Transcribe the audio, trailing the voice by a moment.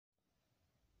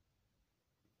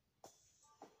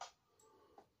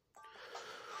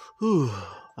Whew,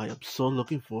 I am so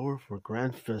looking forward for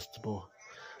Grand Festival.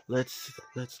 Let's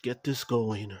get this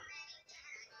going.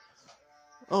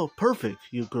 Oh, perfect.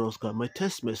 You girls got my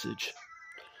text message.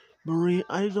 Marie,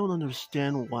 I don't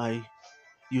understand why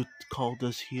you called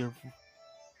us here.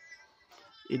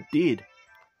 Indeed,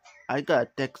 I got a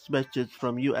text message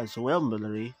from you as well,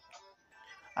 Marie.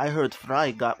 I heard Frye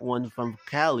got one from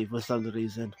Callie for some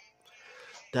reason.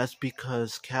 That's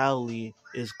because Callie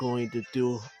is going to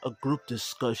do a group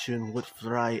discussion with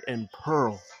Frye and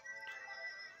Pearl.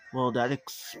 Well, that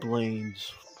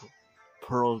explains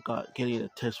Pearl got getting a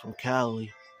text from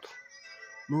Callie.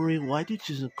 Marie, why did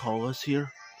you call us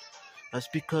here? That's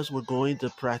because we're going to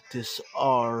practice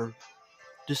our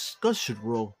discussion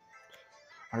role.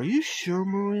 Are you sure,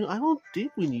 Marie? I don't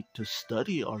think we need to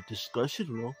study our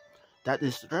discussion role. That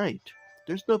is right.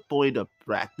 There's no point of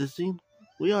practicing.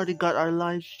 We already got our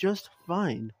lives just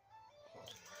fine.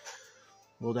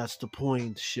 Well, that's the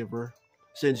point, Shiver.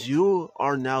 Since you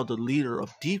are now the leader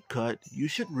of Deep Cut, you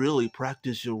should really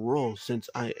practice your role since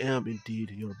I am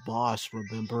indeed your boss,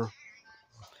 remember?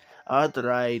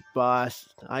 Alright, boss.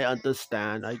 I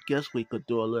understand. I guess we could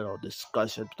do a little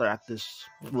discussion practice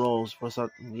roles for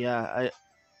something. Yeah,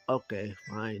 okay,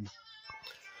 fine.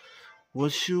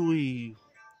 What should we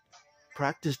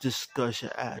practice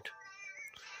discussion at?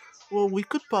 Well, we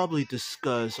could probably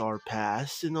discuss our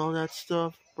past and all that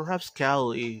stuff. Perhaps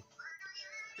Callie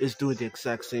is doing the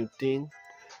exact same thing.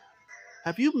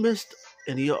 Have you missed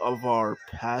any of our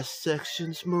past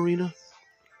sections, Marina?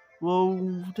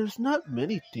 Well, there's not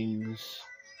many things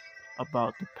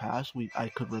about the past I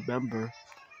could remember.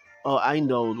 Oh, I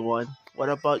know one. What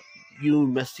about you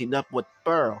messing up with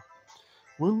Pearl?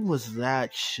 When was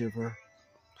that, Shiver?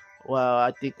 Well,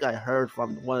 I think I heard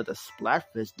from one of the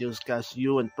Splatfest newscasts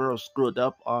you and Pearl screwed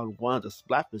up on one of the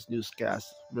Splatfest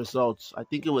newscast results. I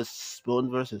think it was Spoon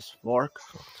versus Fork.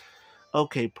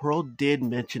 Okay, Pearl did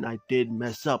mention I did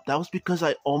mess up. That was because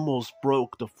I almost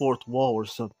broke the fourth wall or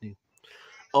something.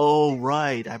 Oh,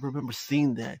 right. I remember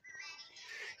seeing that.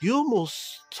 You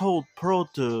almost told Pearl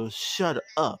to shut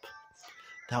up.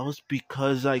 That was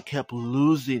because I kept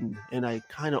losing and I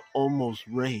kind of almost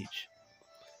raged.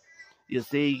 You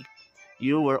see,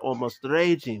 you were almost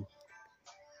raging.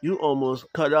 You almost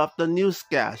cut off the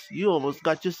newscast. You almost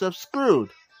got yourself screwed.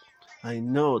 I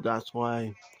know, that's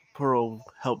why Pearl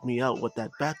helped me out with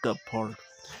that backup part.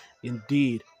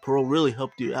 Indeed, Pearl really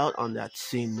helped you out on that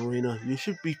scene, Marina. You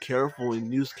should be careful in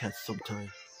newscasts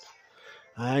sometime.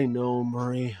 I know,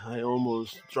 Murray. I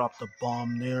almost dropped a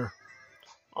bomb there.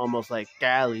 Almost like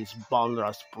Callie's bombed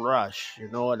us brush, you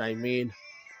know what I mean?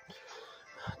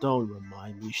 Don't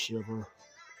remind me, Shiver.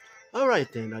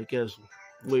 Alright then, I guess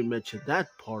we mentioned that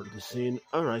part of the scene.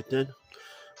 Alright then.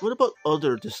 What about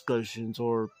other discussions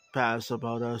or past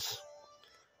about us?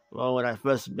 Well, when I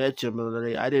first met you,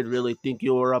 Melody, I didn't really think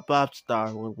you were a pop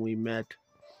star when we met.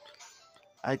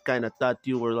 I kinda thought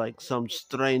you were like some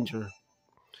stranger.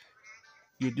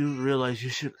 You do realize you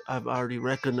should have already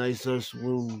recognized us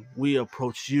when we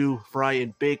approached you, Frye,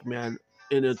 and Big Man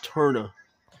in Eterna.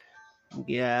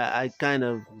 Yeah,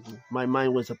 my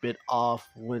mind was a bit off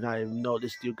when I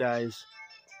noticed you guys.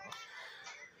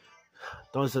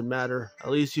 Doesn't matter.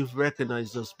 At least you've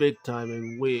recognized us big time,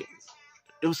 and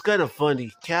it was kind of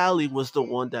funny. Callie was the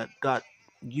one that got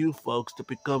you folks to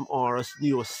become our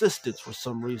new assistants for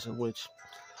some reason, which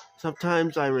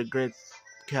sometimes I regret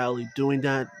Callie doing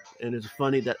that, and it's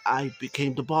funny that I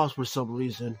became the boss for some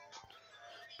reason.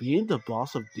 Being the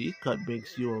boss of D-Cut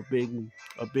makes you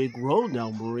a big role now,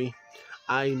 Marie.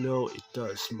 I know it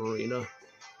does, Marina.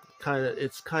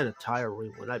 It's kinda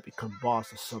tiring when I become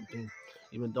boss of something,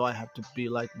 even though I have to be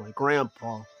like my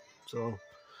grandpa. So,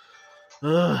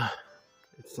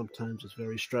 sometimes it's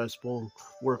very stressful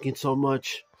working so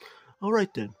much. All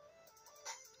right then.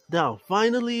 Now,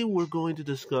 finally, we're going to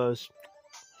discuss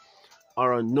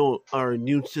our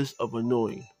nuances of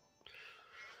annoying.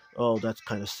 Oh, that's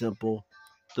kind of simple.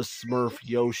 The Smurf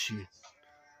Yoshi.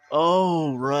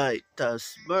 Oh, right, the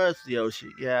Smurf Yoshi.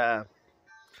 Yeah.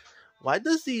 Why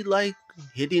does he like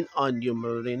hitting on you,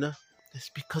 Marina? It's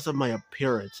because of my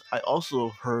appearance. I also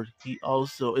heard he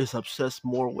also is obsessed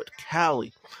more with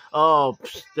Callie. Oh,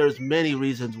 there's many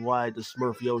reasons why the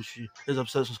Smurf Yoshi is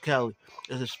obsessed with Callie.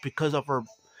 It's because of her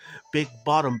big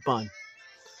bottom bun.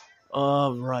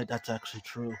 Oh, right, that's actually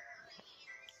true.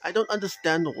 I don't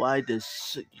understand why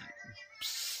this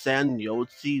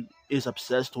Sanyozi is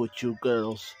obsessed with you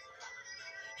girls.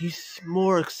 He's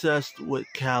more obsessed with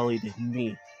Callie than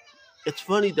me. It's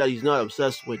funny that he's not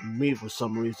obsessed with me for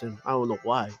some reason. I don't know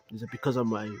why. Is it because of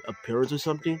my appearance or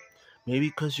something? Maybe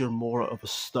because you're more of a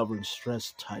stubborn,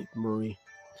 stressed type, Marie.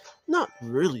 Not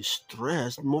really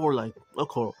stressed, more like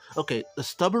okay. Okay, the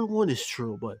stubborn one is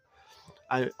true, but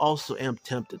I also am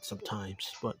tempted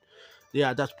sometimes. But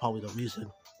yeah, that's probably the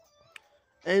reason.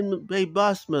 And hey,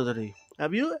 boss Melody,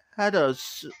 have you had a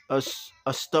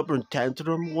stubborn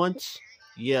tantrum once?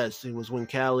 Yes, it was when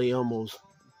Callie almost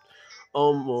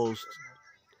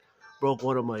broke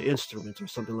one of my instruments or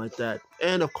something like that.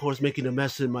 And of course, making a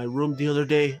mess in my room the other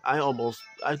day, I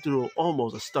threw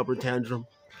almost a stubborn tantrum,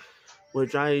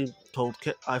 which I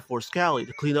forced Callie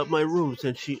to clean up my room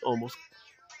since she almost,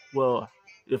 well,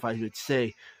 if I should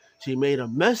say, she made a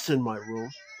mess in my room.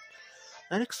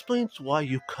 That explains why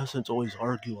you cousins always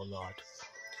argue a lot.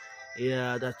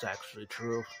 Yeah, that's actually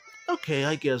true. Okay,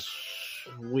 I guess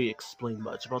we explained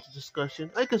much about the discussion.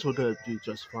 I guess we're gonna do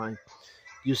just fine.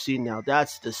 You see, now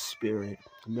that's the spirit.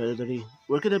 Melody,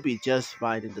 we're gonna be just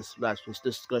fine in this last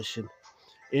discussion.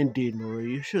 Indeed,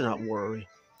 Marie, you should not worry.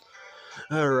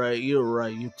 Alright, you're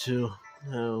right, you too.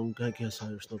 I guess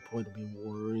there's no point in me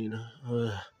worrying.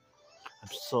 I'm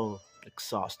so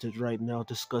exhausted right now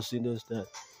discussing this that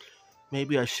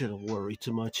maybe I shouldn't worry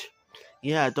too much.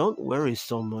 Yeah, don't worry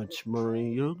so much, Marie.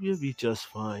 You'll be just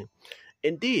fine.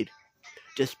 Indeed,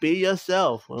 just be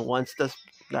yourself. And once the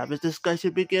lavish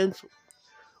discussion begins,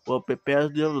 we'll prepare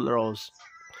the roles.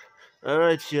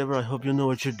 Alright, Shiver, I hope you know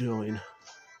what you're doing.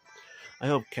 I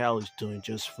hope Callie's doing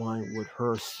just fine with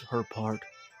her part.